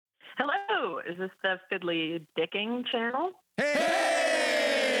Hello, is this the Fiddly Dicking channel? Hey!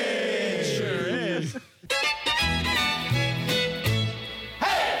 It sure is.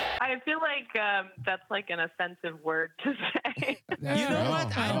 I feel like that's like an offensive word to say. You know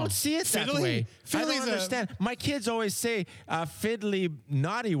what? I don't see it that way. I Fiddly's don't understand. My kids always say fiddly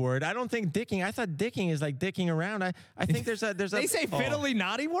naughty word. I don't think dicking. I thought dicking is like dicking around. I think there's a They say fiddly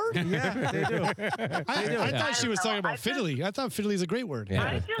naughty word? Yeah, they do. I thought she was talking about fiddly. I thought fiddly is a great word. Yeah.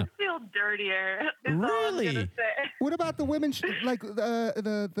 I just feel dirtier. is all I'm Really? gonna say. What about the women, like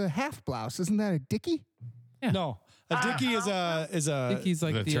the half blouse? Isn't that a dickie? No, a dickie is a Dicky's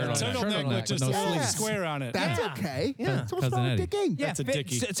like the turtleneck with just a little sleeves. square on it. That's okay. Yeah. So what's Cousin wrong with Eddie. dicking? Yeah, That's a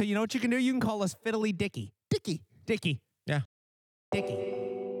dickie. So you know what you can do? You can call us Fiddly Dicky. Dickie. Dicky. Yeah. Dicky.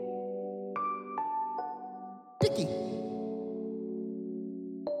 Dickie.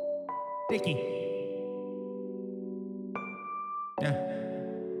 Dicky. Yeah.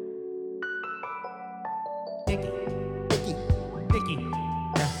 Dicky. Dickie. Dicky.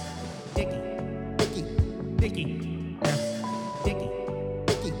 Yeah. Dicky. Dickie. Dicky. Yeah. Dicky.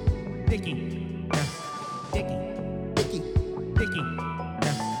 Dickie. Dicky. Dicky. Dickie. Dicky.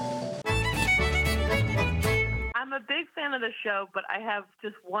 I'm a big fan of the show, but I have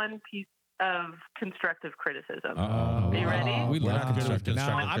just one piece of constructive criticism. Are you ready? We love Yeah. constructive.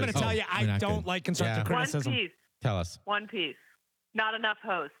 Now, I'm going to tell you, I don't like constructive Yeah. criticism. One piece. Tell us. One piece. Not enough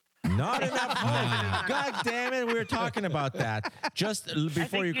hosts. Not enough hosts. God damn it. We were talking about that just I before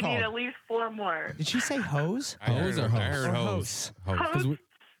think you you called. need at least 4 more. Did she say hose? Hose or hose? I heard hose. Because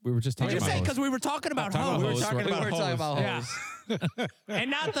we were just Did talking you about say hose. because we were talking about Talking hose? about We were hose, talking right? about We were talking hose. about Yeah. And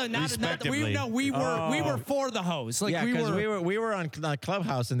not the Respectively. we were for the hose. Like Yeah, we because were. we were on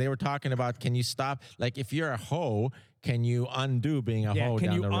Clubhouse and they were talking about, can you stop? Like if you're a hoe, can you undo being a Yeah, hoe can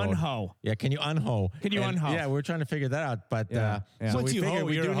down you the road? unhoe? Yeah, can you unhoe? Can you And, unhoe? Yeah, we're trying to figure that out. But Yeah. so Once we you figured hoe,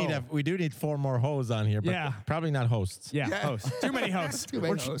 we you're do a need hoe. we do need 4 more hoes on here. But Yeah. probably not hosts. Yeah, host. Too many hosts. Too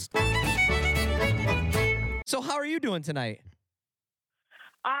many hosts. So how are you doing tonight?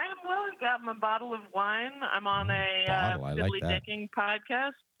 I'm well. I've got my bottle of wine. I'm on a Bottle, I like Fiddly that. Dicking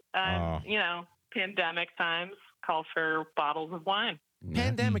podcast. Oh. You know, pandemic times call for bottles of wine.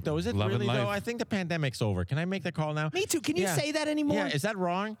 Pandemic though, is it Love and really though? life. I think the pandemic's over. Can I make the call now? Me too. Can you Yeah. say that anymore? Yeah, is that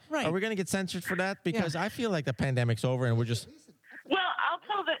wrong? Right. Are we going to get censored for that? Because I feel like the pandemic's over and we're just. Well,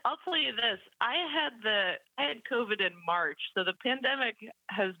 I'll tell you this. I had COVID in March, so the pandemic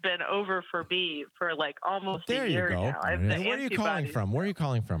has been over for me for like almost There a you year go. now. I have And the where are you calling antibodies. from? Where are you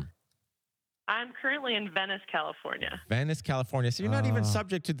calling from? I'm currently in Venice, California. Venice, California. So you're not even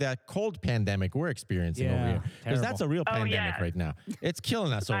subject to that cold pandemic we're experiencing over Yeah, here. Because terrible. that's a real Oh, pandemic yeah. right now. It's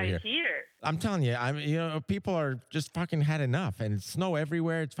killing us over I here. hear. I'm telling you, people are just fucking had enough, and it's snow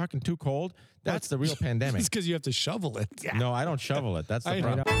everywhere. It's fucking too cold. That's the real pandemic. It's because you have to shovel it. No, I don't shovel it. That's the I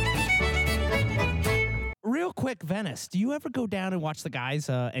know. problem. Real quick, Venice. Do you ever go down and watch the guys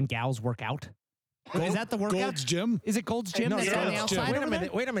and gals work out? Is that the workout? Gold's Gym? Is it Gold's Gym? No, that's on the Gold's Gym. outside Wait a over minute.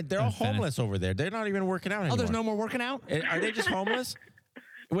 there? Wait a minute. They're all Venice. homeless over there. They're not even working out anymore. Oh, there's no more working out? Are they just homeless?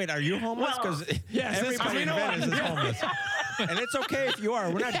 Wait, are you homeless? Because everybody in Venice is homeless. And it's okay if you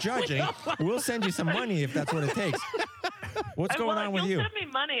are. We're not judging. We'll send you some money if that's what it takes. What's going on with you'll you? send me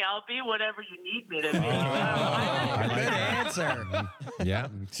money. I'll be whatever you need me to be. I like that. Answer. Yeah.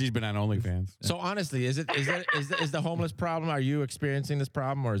 She's been on OnlyFans. So honestly, is the homeless problem? Are you experiencing this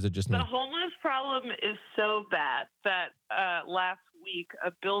problem, or is it just me? The homeless problem is so bad that last week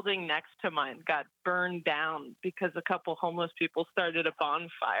a building next to mine got burned down because a couple homeless people started a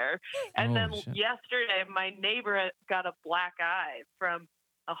bonfire. And then yesterday, my neighbor got a black eye from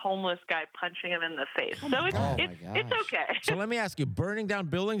a homeless guy punching him in the face. So it's okay. So let me ask you: burning down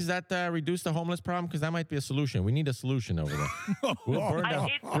buildings that reduce the homeless problem? Because that might be a solution. We need a solution over there. We'll burn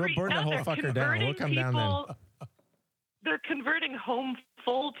the whole fucker down. We'll come down then. They're converting home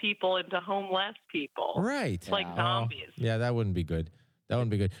full people into homeless people. Right. Like zombies. Yeah, that wouldn't be good. That wouldn't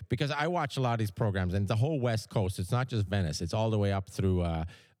be good. Because I watch a lot of these programs, and the whole West Coast, it's not just Venice. It's all the way up through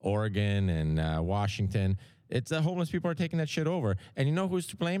Oregon and Washington. It's the homeless people are taking that shit over. And you know who's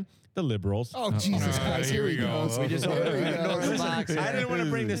to blame? The liberals. Oh, Jesus Christ. Here we go. We just I didn't want to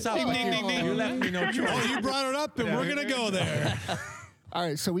bring this up. but you left me no choice. Oh, you brought it up, and we're going to go there. All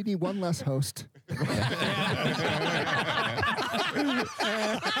right, so we need one less host.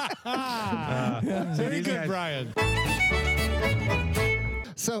 Very good, Brian.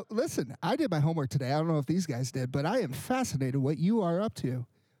 So listen, I did my homework today. I don't know if these guys did, but I am fascinated what you are up to.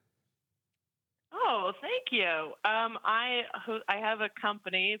 Oh, thank you. I have a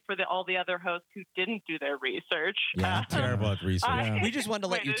company for all the other hosts who didn't do their research. Yeah, I'm terrible at research. We just wanted to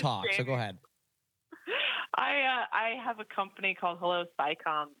let Wait, you it's talk, so Jamie. go ahead. I have a company called Hello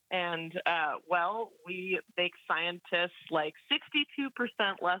SciComm, and we make scientists like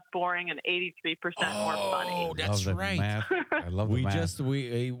 62% less boring and 83% more funny. Oh, that's Love the right. math. I love the We math.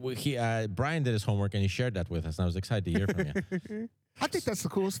 just Brian did his homework and he shared that with us, and I was excited to hear from you. I think that's the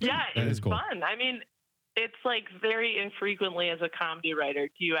coolest thing. Yeah, That it's is cool. fun. I mean, it's like very infrequently as a comedy writer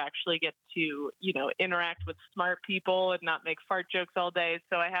do you actually get to, interact with smart people and not make fart jokes all day.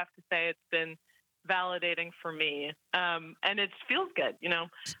 So I have to say it's been validating for me. And it feels good,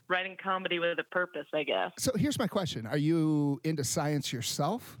 writing comedy with a purpose, I guess. So here's my question. Are you into science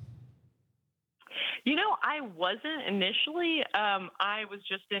yourself? I wasn't initially. I was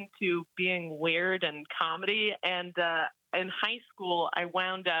just into being weird and comedy. And in high school, I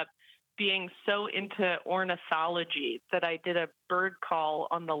wound up being so into ornithology that I did a bird call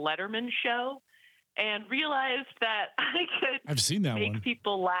on the Letterman show and realized that I could I've seen that make one.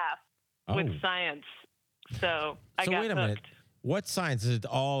 people laugh with Oh. science. So I So got wait a hooked. minute. What science? Is it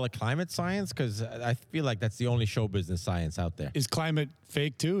all a climate science? Because I feel like that's the only show business science out there. Is climate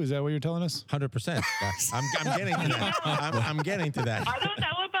fake too? Is that what you're telling us? 100%. I'm getting to that. I'm getting to that. I don't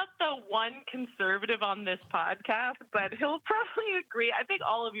know about the one conservative on this podcast, but he'll probably agree. I think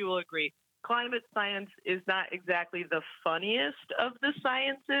all of you will agree. Climate science is not exactly the funniest of the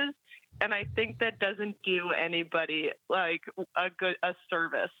sciences, and I think that doesn't do anybody like a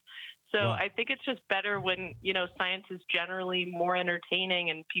service. So Wow. I think it's just better when, science is generally more entertaining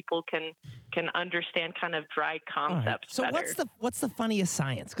and people can understand kind of dry All right. concepts So better. what's the funniest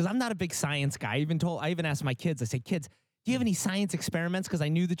science? Because I'm not a big science guy. I even asked my kids. I said, kids, do you have any science experiments? Because I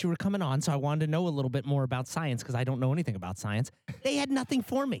knew that you were coming on, so I wanted to know a little bit more about science because I don't know anything about science. They had nothing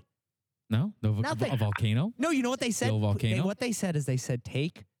for me. No? Nothing. A volcano? No, you know what they said? The old volcano? What they said is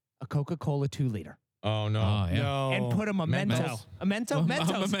take a Coca-Cola 2-liter Oh, no. Oh, yeah. No. and put a memento. Mentos. A mento?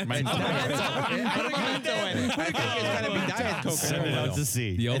 Mentos. Mentos. Put a memento in it. I think it's got to be diet Coke. Send it out to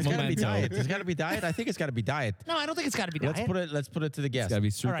sea. The old It's got to be memento. diet. It's got to be diet. I think it's got to be diet. No, I don't think it's got to be diet. Let's put it to the It's guest. got to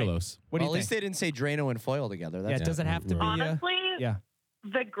be All right. sucralose. What do Well, you at least think? they didn't say Drano and foil together. Yeah, That's does it have to be? Honestly, Yeah.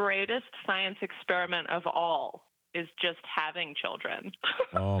 the greatest science experiment of all is just having children.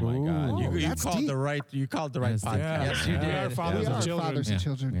 Oh my God! Ooh, You that's called deep. the right. You called the right Yes, podcast. yeah. Yes, you did. Yeah. Our fathers We of are children. fathers of Yeah.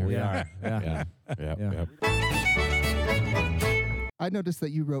 children. We are. Yeah. Yeah. I noticed that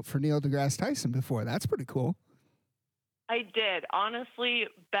you wrote for Neil deGrasse Tyson before. That's pretty cool. I did. Honestly,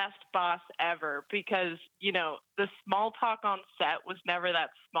 best boss ever because, the small talk on set was never that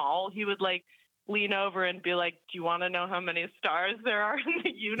small. He would lean over and be like, "Do you want to know how many stars there are in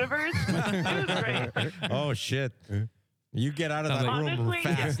the universe?" It was great. Oh shit! You get out of Sounds that like- room Honestly,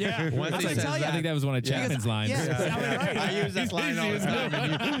 fast. yeah. Once That's he what I says tell ya. I think that was one of Yeah. Chapman's lines. Yeah. Yeah. Right. I use that line all the time.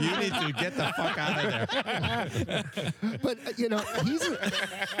 And you need to get the fuck out of there. But he's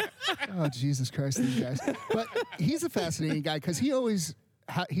oh Jesus Christ, these guys. But he's a fascinating guy because he's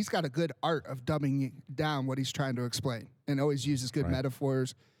got a good art of dumbing down what he's trying to explain and always uses good Right.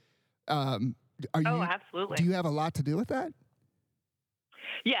 metaphors. absolutely. Do you have a lot to do with that?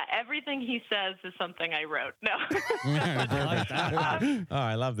 Yeah, everything he says is something I wrote. No. Oh,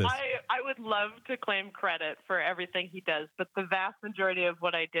 I love this. I would love to claim credit for everything he does, but the vast majority of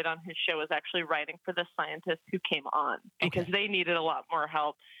what I did on his show was actually writing for the scientists who came on because they needed a lot more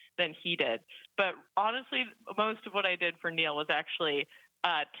help than he did. But honestly, most of what I did for Neil was actually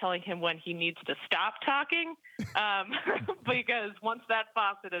telling him when he needs to stop talking because once that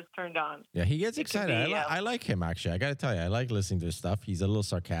faucet is turned on. Yeah, he gets It could excited. be, I like him, actually. I got to tell you, I like listening to his stuff. He's a little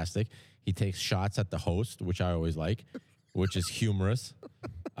sarcastic. He takes shots at the host, which I always like, which is humorous.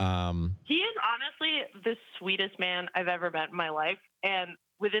 He is honestly the sweetest man I've ever met in my life. And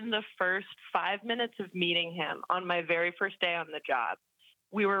within the first 5 minutes of meeting him on my very first day on the job,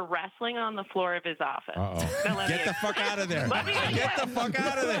 we were wrestling on the floor of his office. Uh-oh. Now, let Get me- the fuck out of there. Let me Get the fuck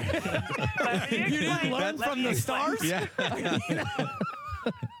out of there. Let me You didn't explain. learn Let from me the explain. stars? Yeah.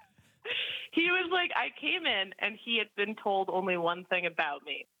 He was like, I came in and he had been told only one thing about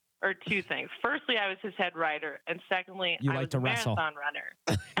me, or two things. Firstly, I was his head writer, and secondly, You I like was to a wrestle. marathon runner.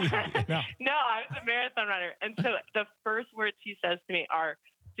 No. No, I was a marathon runner. And so the first words he says to me are,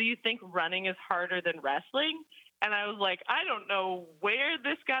 "Do you think running is harder than wrestling?" And I was like, I don't know where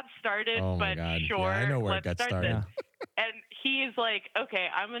this got started, Oh my but God. Yeah, sure, I know where it let's got start started. this. And he's like, okay,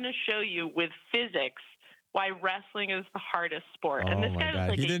 I'm going to show you with physics why wrestling is the hardest sport. And Oh this my guy was God.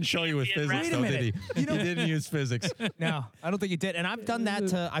 like He a didn't show you with champion physics, wrestler. though, did he? You know- He didn't use physics. No, I don't think you did. And I've done that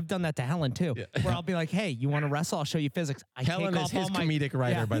to Helen too, where I'll be like, "Hey, you want to wrestle? I'll show you physics." I Helen take is off his all my, comedic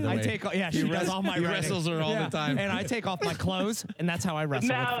writer, by the I way. take she does all my he writing. wrestles her all the time. And I take off my clothes, and that's how I wrestle.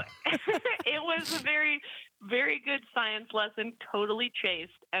 No, it was a very very good science lesson, totally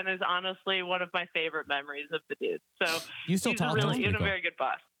chased, and is honestly one of my favorite memories of the dude. So You still he's talk to him? he's a very good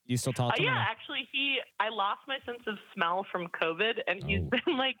boss. You still talk to him? Yeah, actually, I lost my sense of smell from COVID, and he's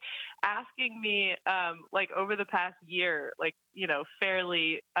been like asking me, like over the past year, like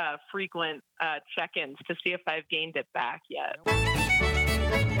fairly frequent check-ins to see if I've gained it back yet.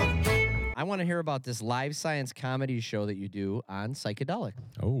 I want to hear about this live science comedy show that you do on Psychedelic.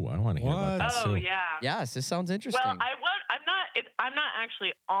 Oh, I want to hear about that Oh too. yeah. Yes, this sounds interesting. Well, I'm not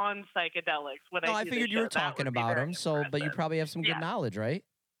actually on psychedelics when no, I I do figured the you were show. That talking would be about very them, so but you impressive. probably have some good Yeah. knowledge, right?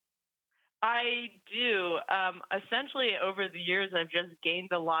 I do. Essentially, over the years, I've just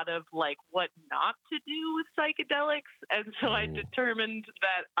gained a lot of like what not to do with psychedelics, and so I determined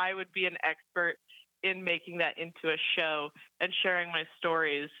that I would be an expert in making that into a show and sharing my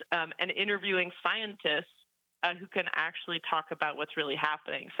stories and interviewing scientists who can actually talk about what's really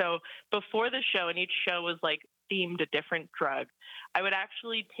happening. So before the show, and each show was like themed a different drug, I would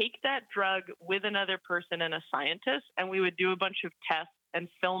actually take that drug with another person and a scientist, and we would do a bunch of tests and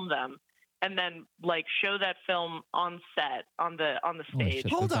film them, and then like show that film on set on the stage.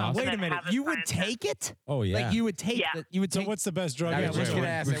 shit. Hold That's on, awesome. wait a And then minute. have a You would scientist. take it? Oh yeah. Like you would take Yeah. you would So take what's the best drug? I you was ever just done?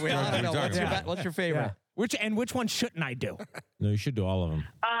 gonna ask. Wait, I don't know. What's your favorite? which one shouldn't I do? No, you should do all of them.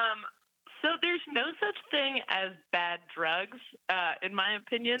 So there's no such thing as bad drugs, in my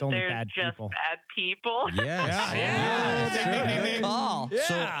opinion. It's only There's bad just people. bad people. Yes. Yeah. Good call.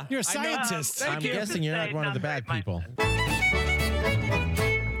 So You're a scientist. I'm guessing you're not Say one of the not bad very people.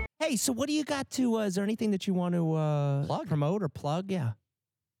 Hey, so what do you got to? Is there anything that you want to promote or plug? Yeah.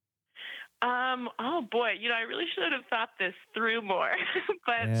 Oh boy, I really should have thought this through more.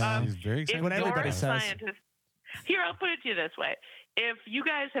 But Yeah. He's very if excited. What you're everybody a says. scientist, here I'll put it to you this way: if you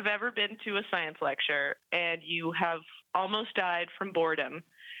guys have ever been to a science lecture and you have almost died from boredom,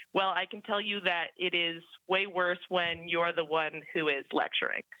 well, I can tell you that it is way worse when you're the one who is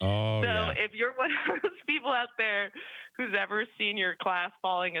lecturing. Oh So yeah. if you're one of those people out there who's ever seen your class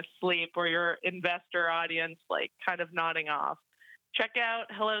falling asleep or your investor audience like kind of nodding off, check out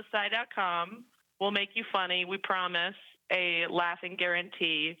hellosci.com. We'll make you funny, we promise. A laughing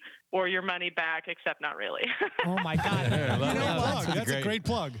guarantee or your money back, except not really. Oh my God. Yeah, You know Plug. what? That's a great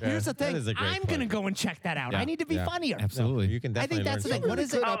plug. Here's the that thing. is a great I'm plug. gonna go and check that out. I need to be Yeah. funnier. Absolutely. You can I definitely think that's the learn thing. What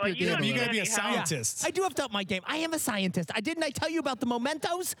is it? Oh, you don't You need gotta be a any help. scientist. I do have to up my game. I am a scientist. Didn't I tell you about the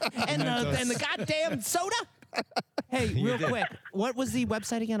mementos and the goddamn soda? Hey, real quick, what was the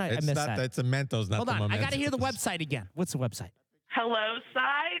website again? I It's missed not that. It's a Mentos, not Hold the on, I got to Mementos. hear the website again. What's the website?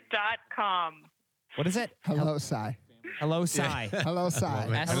 hellosci.com. What is it? Hello, Cy. Hello, Sci. Hello, Cy.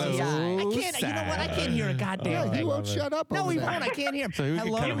 SCI. I can't. You know what? I can't hear a goddamn Yeah, he thing. won't shut up. No, over he there. won't. I can't hear him. So who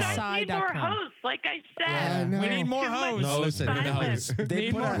can cut him out? You guys need more HelloSci.com. hosts, like I Yeah, I said. know. We need more Too much hosts. No, listen. silence.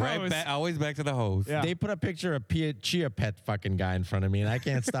 They put, Right back, always back to the host. they put a picture of Chia Pet fucking guy in front of me, and I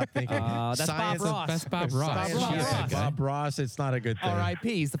can't stop thinking. That's Bob Ross. That's Bob Ross. Bob Chia Ross. Pet. Bob Ross. It's not a good thing. R.I.P.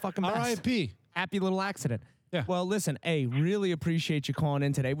 He's the fucking best. R.I.P. Happy little accident. Yeah. Well, listen, hey, really appreciate you calling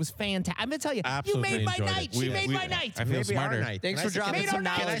in today. It was fantastic. I'm gonna tell you, Absolutely you made my enjoyed it. night. She made my night. I feel Maybe smarter. our night. Thanks Can I for say- dropping Made some our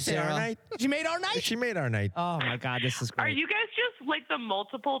night. Can I knowledge, say our Sarah. night? She made our night. She made our night. Oh my God, this is great. Are you guys just like the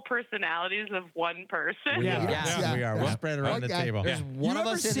multiple personalities of one person? Yeah, Yeah. we are. We'll spread it around the Okay. table. There's one You of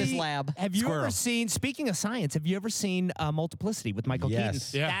ever us in this see- lab. Have you ever Squirrel. seen, speaking of science, have you ever seen Multiplicity with Michael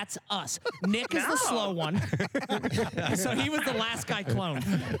Yes. Keaton? Yeah. That's us. Nick is the slow one. So he was the last guy cloned.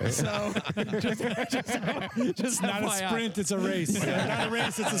 So just Not a FYI. sprint, it's a race. Not a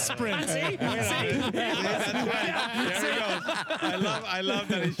race, it's a sprint. See? I love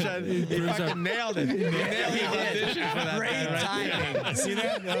that he fucking nailed it. He nailed the audition for that. Great guy, right? timing. See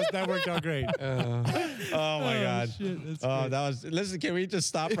that? That worked out great. Oh my God. That was. Listen, can we just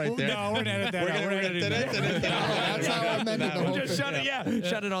stop right there? No, we're gonna edit that out. We're editing that. That's how I meant it the whole Just thing. shut it,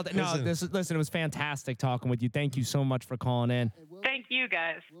 shut it all down. No, listen, it was fantastic talking with you. Thank you so much for calling in. Thank you,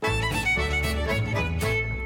 guys.